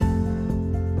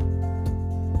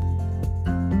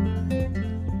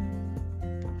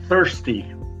Thirsty.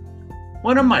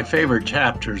 One of my favorite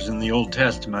chapters in the Old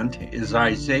Testament is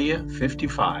Isaiah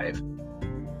 55.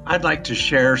 I'd like to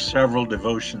share several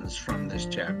devotions from this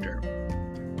chapter.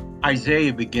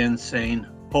 Isaiah begins saying,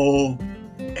 "Oh,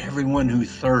 everyone who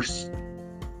thirsts,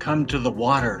 come to the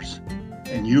waters,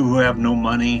 and you who have no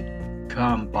money,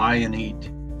 come buy and eat.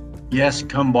 Yes,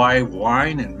 come buy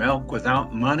wine and milk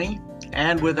without money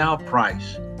and without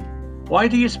price. Why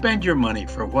do you spend your money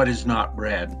for what is not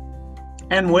bread,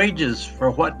 and wages for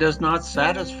what does not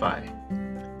satisfy?"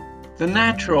 The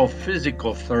natural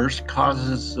physical thirst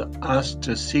causes us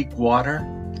to seek water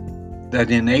that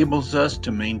enables us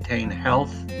to maintain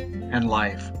health and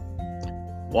life.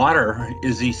 Water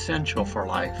is essential for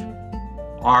life.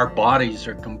 Our bodies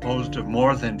are composed of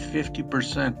more than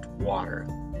 50% water.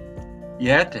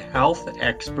 Yet, health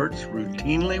experts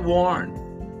routinely warn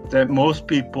that most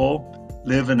people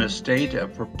live in a state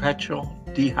of perpetual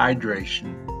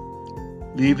dehydration,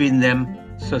 leaving them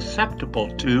susceptible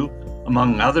to,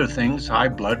 among other things, high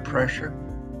blood pressure,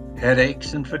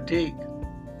 headaches, and fatigue.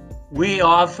 We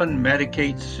often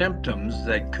medicate symptoms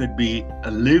that could be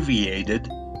alleviated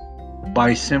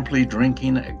by simply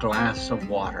drinking a glass of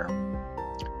water.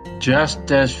 Just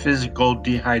as physical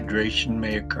dehydration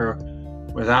may occur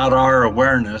without our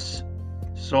awareness,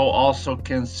 so also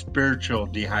can spiritual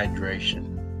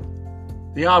dehydration.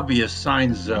 The obvious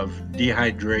signs of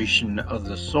dehydration of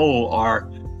the soul are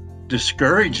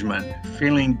discouragement,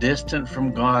 feeling distant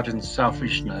from God, and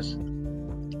selfishness.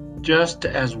 Just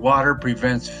as water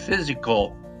prevents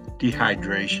physical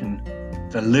dehydration,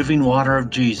 the living water of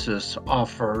Jesus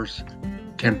offers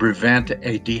can prevent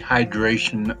a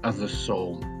dehydration of the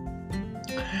soul.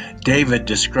 David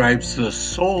describes the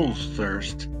soul's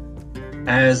thirst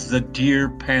as the deer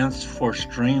pants for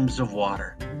streams of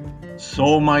water.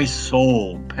 So my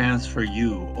soul pants for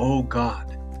you, O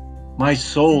God. My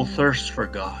soul thirsts for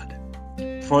God,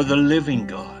 for the living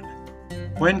God.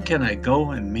 When can I go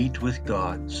and meet with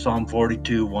God? Psalm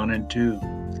 42, 1 and 2.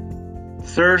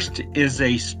 Thirst is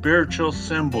a spiritual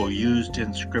symbol used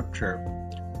in Scripture.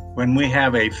 When we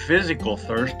have a physical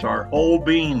thirst, our whole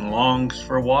being longs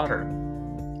for water.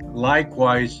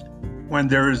 Likewise, when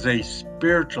there is a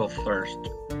spiritual thirst,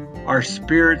 our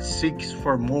spirit seeks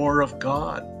for more of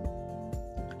God.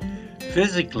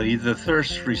 Physically, the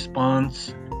thirst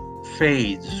response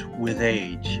fades with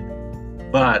age,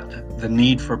 but the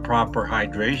need for proper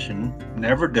hydration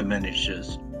never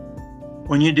diminishes.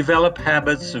 When you develop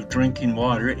habits of drinking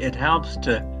water, it helps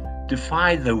to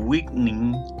defy the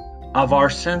weakening of our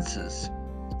senses.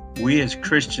 We as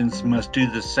Christians must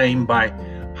do the same by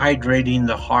hydrating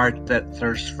the heart that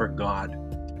thirsts for God.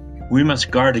 We must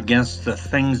guard against the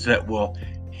things that will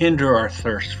hinder our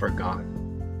thirst for God.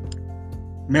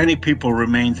 Many people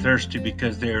remain thirsty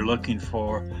because they are looking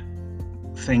for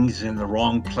things in the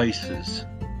wrong places.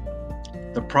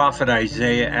 The prophet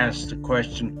Isaiah asked the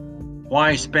question,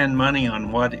 "Why spend money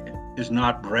on what is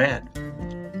not bread,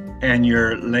 and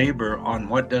your labor on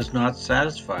what does not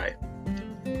satisfy?"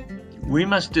 We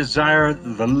must desire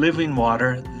the living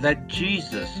water that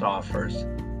Jesus offers.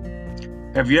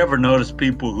 Have you ever noticed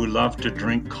people who love to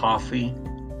drink coffee,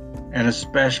 and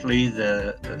especially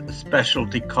the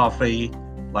specialty coffee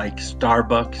like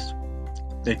Starbucks?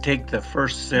 They take the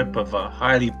first sip of a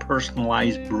highly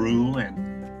personalized brew, and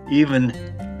even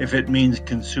if it means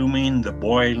consuming the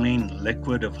boiling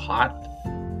liquid of hot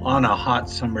on a hot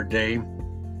summer day,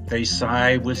 they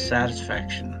sigh with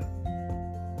satisfaction.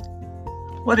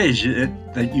 What is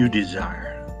it that you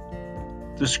desire?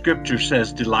 The Scripture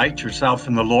says, "Delight yourself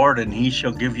in the Lord, and He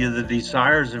shall give you the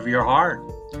desires of your heart."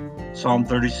 Psalm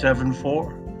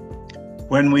 37:4.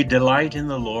 When we delight in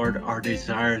the Lord, our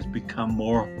desires become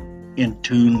more in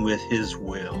tune with His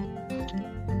will.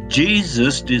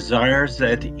 Jesus desires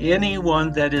that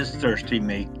anyone that is thirsty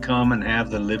may come and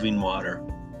have the living water.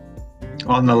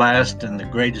 On the last and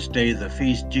the greatest day of the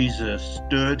feast, Jesus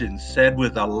stood and said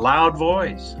with a loud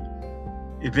voice,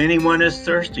 "If anyone is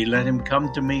thirsty, let him come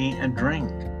to me and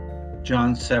drink."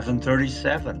 John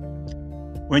 7:37.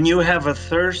 When you have a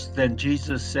thirst, then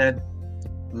Jesus said,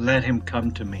 "Let him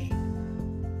come to me."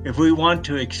 If we want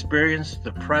to experience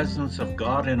the presence of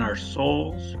God in our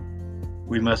souls,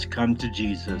 we must come to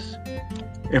Jesus.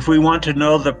 If we want to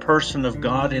know the person of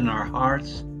God in our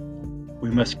hearts,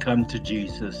 we must come to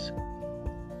Jesus.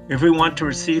 If we want to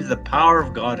receive the power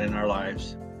of God in our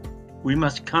lives, we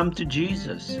must come to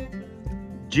Jesus.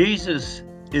 Jesus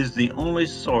is the only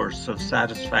source of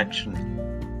satisfaction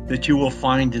that you will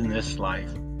find in this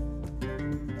life.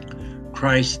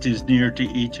 Christ is near to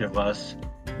each of us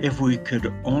if we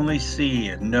could only see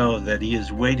and know that He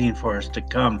is waiting for us to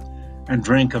come and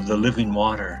drink of the living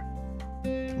water.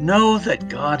 Know that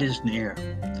God is near,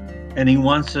 and He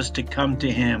wants us to come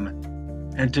to Him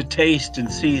and to taste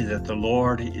and see that the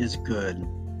Lord is good.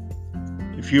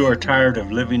 If you are tired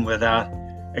of living without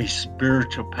a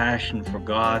spiritual passion for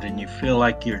God and you feel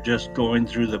like you're just going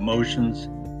through the motions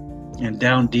and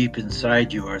down deep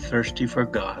inside you are thirsty for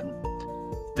God,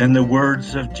 then the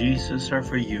words of Jesus are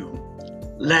for you.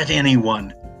 Let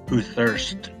anyone who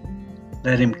thirsts,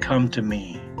 let him come to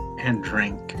me and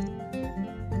drink.